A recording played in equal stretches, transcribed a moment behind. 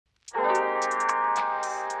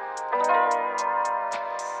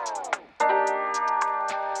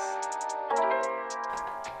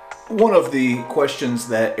One of the questions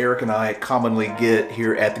that Eric and I commonly get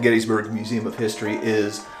here at the Gettysburg Museum of History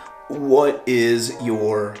is, what is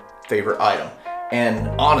your favorite item? And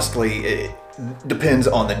honestly, it depends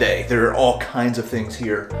on the day. There are all kinds of things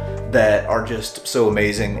here that are just so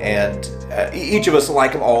amazing, and each of us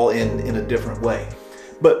like them all in a different way.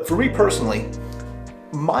 But for me personally,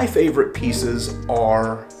 my favorite pieces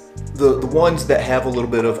are the ones that have a little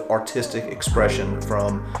bit of artistic expression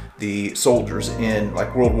from the soldiers in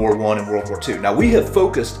like World War I and World War II. Now, we have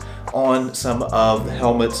focused on some of the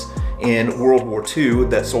helmets in World War II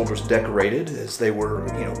that soldiers decorated as they were,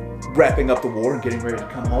 wrapping up the war and getting ready to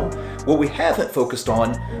come home. What we haven't focused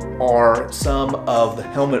on are some of the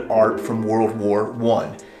helmet art from World War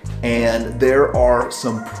I. And there are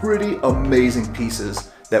some pretty amazing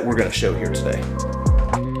pieces that we're going to show here today.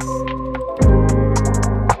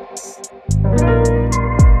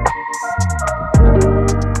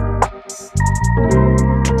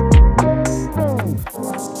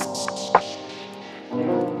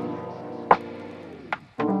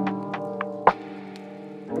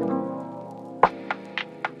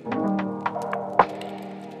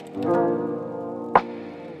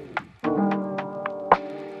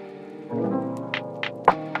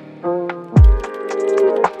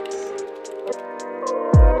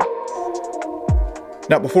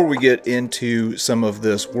 Now, before we get into some of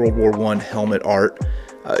this World War I helmet art,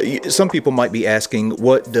 some people might be asking,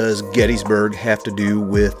 what does Gettysburg have to do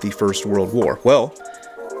with the First World War? Well,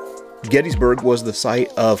 Gettysburg was the site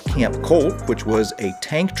of Camp Cole, which was a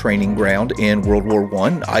tank training ground in World War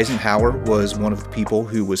I. Eisenhower was one of the people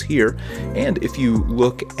who was here. And if you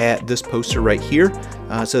look at this poster right here,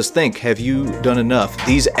 it says, "Think, have you done enough?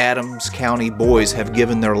 These Adams County boys have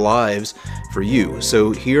given their lives for you."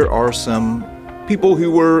 So here are some people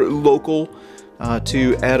who were local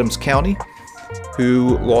to Adams County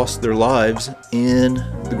who lost their lives in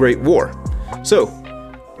the Great War. So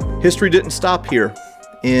history didn't stop here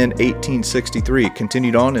in 1863. It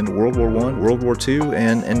continued on in World War I, World War II,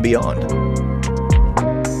 and beyond.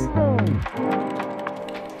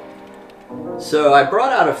 So I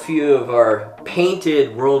brought out a few of our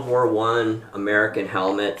painted World War I American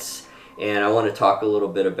helmets, and I want to talk a little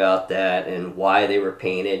bit about that and why they were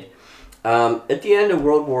painted. At the end of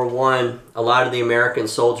World War I, a lot of the American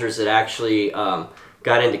soldiers that actually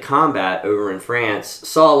got into combat over in France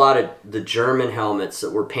saw a lot of the German helmets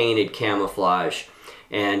that were painted camouflage,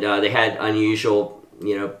 and they had unusual,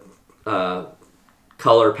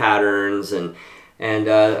 color patterns, and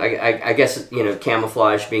I guess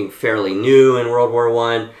camouflage being fairly new in World War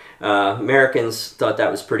I, Americans thought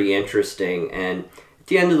that was pretty interesting. And at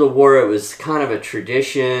the end of the war, it was kind of a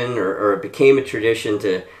tradition, or it became a tradition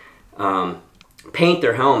to paint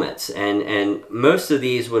their helmets, and most of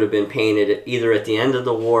these would have been painted either at the end of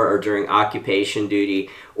the war or during occupation duty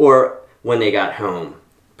or when they got home.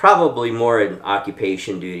 Probably more in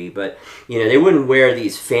occupation duty, but they wouldn't wear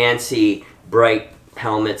these fancy bright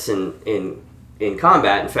helmets in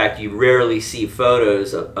combat. In fact, you rarely see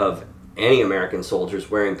photos of any American soldiers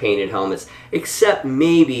wearing painted helmets, except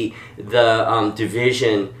maybe the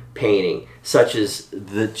division painting, such as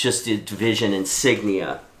just the division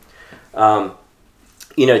insignia.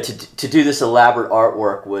 To do this elaborate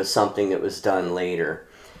artwork was something that was done later.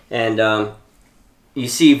 And you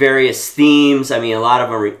see various themes. I mean, a lot of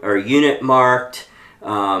them are unit marked,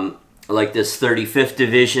 like this 35th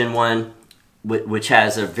Division one, which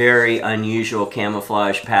has a very unusual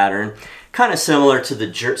camouflage pattern, kind of similar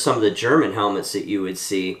to some of the German helmets that you would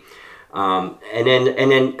see. And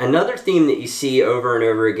then another theme that you see over and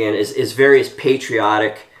over again is various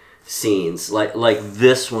patriotic scenes, like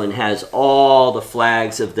this one has all the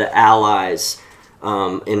flags of the Allies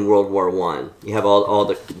in World War I. You have all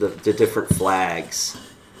the different flags,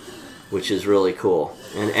 which is really cool.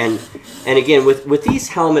 And again, with these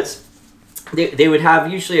helmets, they would have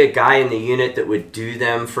usually a guy in the unit that would do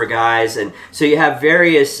them for guys, and so you have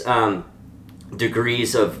various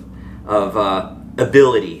degrees of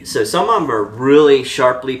ability. So some of them are really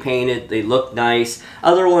sharply painted, they look nice.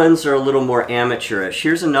 Other ones are a little more amateurish.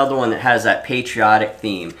 Here's another one that has that patriotic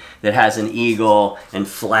theme, that has an eagle and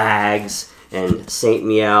flags and Saint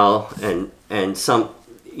Miel and some,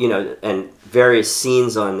 and various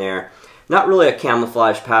scenes on there. Not really a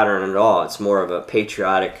camouflage pattern at all. It's more of a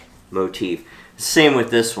patriotic motif. Same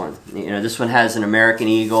with this one. This one has an American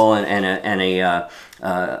eagle and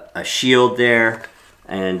a shield there,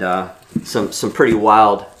 and some pretty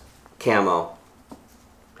wild camo.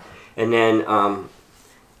 And then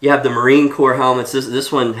you have the Marine Corps helmets.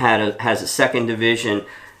 This one has a 2nd Division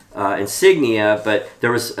insignia, but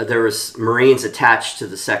there was Marines attached to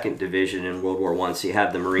the 2nd Division in World War I. So you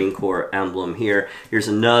have the Marine Corps emblem here. Here's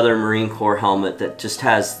another Marine Corps helmet that just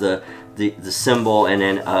has the symbol and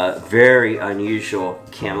then a very unusual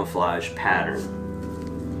camouflage pattern.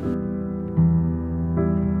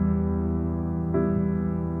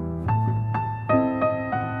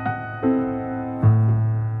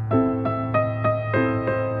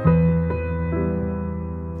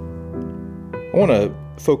 I want to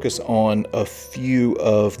focus on a few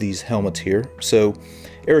of these helmets here. So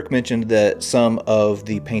Eric mentioned that some of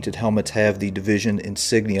the painted helmets have the division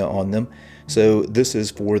insignia on them. So this is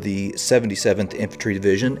for the 77th Infantry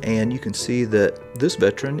Division, and you can see that this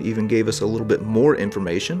veteran even gave us a little bit more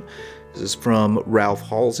information. This is from Ralph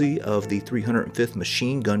Halsey of the 305th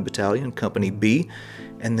Machine Gun Battalion, Company B.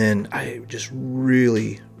 And then I just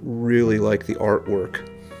really like the artwork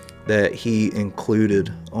that he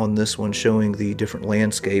included on this one, showing the different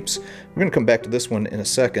landscapes. We're going to come back to this one in a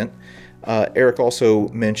second. Eric also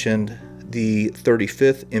mentioned the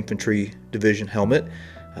 35th Infantry Division helmet.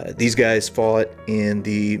 These guys fought in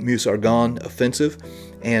the Meuse-Argonne offensive,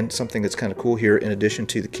 and something that's kind of cool here, in addition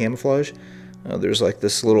to the camouflage, there's like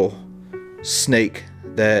this little snake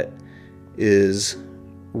that is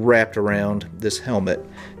wrapped around this helmet.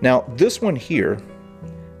 Now this one here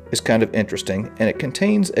is kind of interesting, and it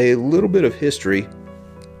contains a little bit of history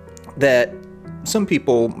that some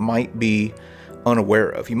people might be unaware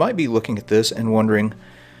of. You might be looking at this and wondering,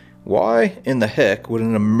 why in the heck would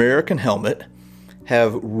an American helmet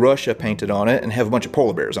have Russia painted on it and have a bunch of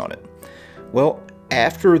polar bears on it? Well,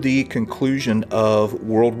 after the conclusion of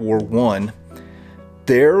World War I,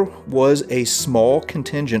 there was a small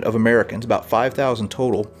contingent of Americans, about 5,000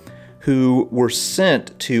 total, who were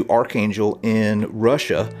sent to Archangel in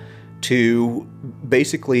Russia to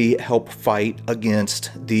basically help fight against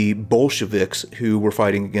the Bolsheviks who were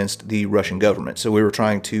fighting against the Russian government. So we were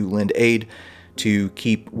trying to lend aid to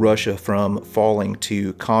keep Russia from falling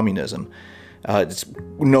to communism. It's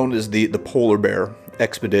known as the Polar Bear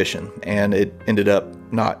Expedition, and it ended up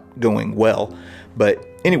not going well. But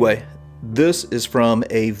anyway, this is from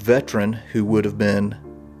a veteran who would have been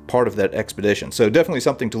part of that expedition. So definitely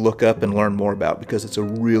something to look up and learn more about, because it's a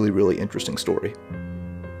really interesting story.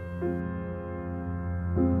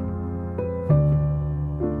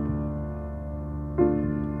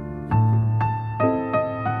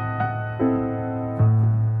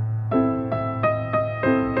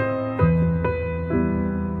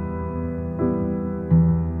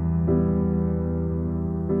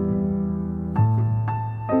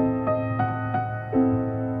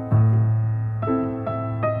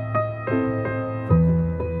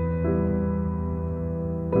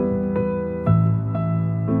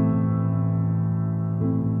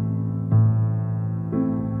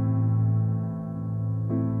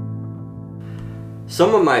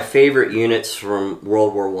 Some of my favorite units from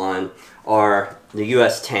World War I are the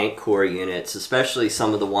U.S. Tank Corps units, especially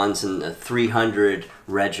some of the ones in the 300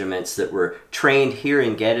 regiments that were trained here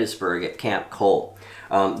in Gettysburg at Camp Colt.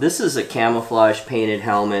 This is a camouflage painted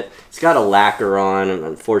helmet. It's got a lacquer on, and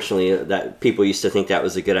unfortunately that people used to think that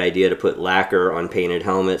was a good idea to put lacquer on painted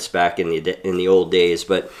helmets back in the old days.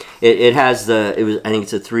 But I think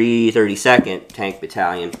it's a 332nd Tank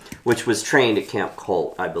Battalion, which was trained at Camp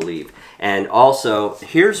Colt, I believe. And also,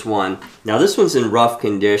 here's one. Now this one's in rough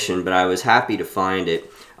condition, but I was happy to find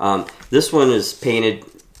it. This one is painted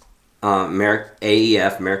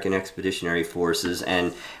AEF, American Expeditionary Forces,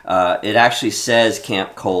 and it actually says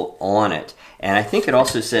Camp Colt on it. And I think it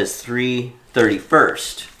also says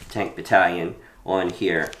 331st Tank Battalion on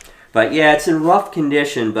here. But yeah, it's in rough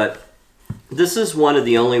condition, but this is one of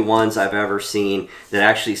the only ones I've ever seen that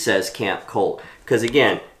actually says Camp Colt. Because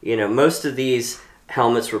again, you know, most of these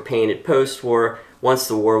helmets were painted post-war. Once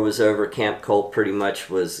the war was over, Camp Colt pretty much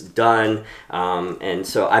was done, and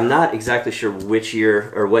so I'm not exactly sure which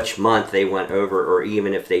year or which month they went over, or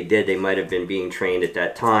even if they did, they might have been being trained at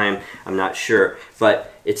that time. I'm not sure,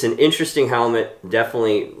 but it's an interesting helmet.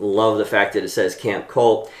 Definitely love the fact that it says Camp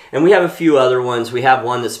Colt. And we have a few other ones. We have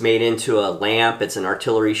one that's made into a lamp. It's an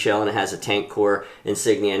artillery shell and it has a Tank Corps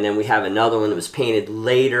insignia. And then we have another one that was painted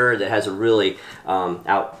later that has a really,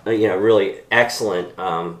 really excellent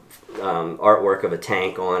artwork of a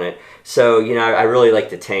tank on it. So, you know, I really like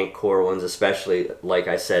the Tank Corps ones, especially, like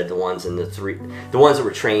I said, the ones in the ones that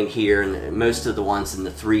were trained here, and most of the ones in the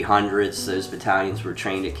 300s, those battalions were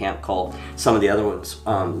trained at Camp Colt. Some of the other ones,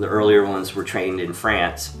 the earlier ones, were trained in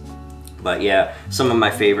France. But yeah, some of my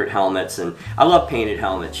favorite helmets, and I love painted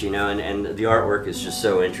helmets, you know, and the artwork is just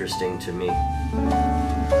so interesting to me.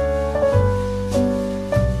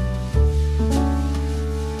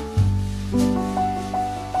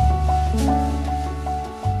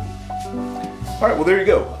 All right, well, there you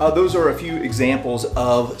go. Those are a few examples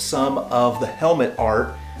of some of the helmet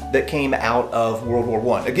art that came out of World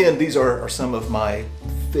War I. Again, these are some of my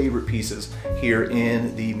favorite pieces here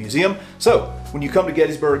in the museum. So when you come to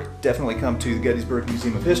Gettysburg, definitely come to the Gettysburg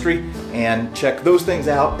Museum of History and check those things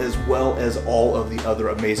out, as well as all of the other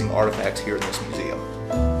amazing artifacts here in this museum.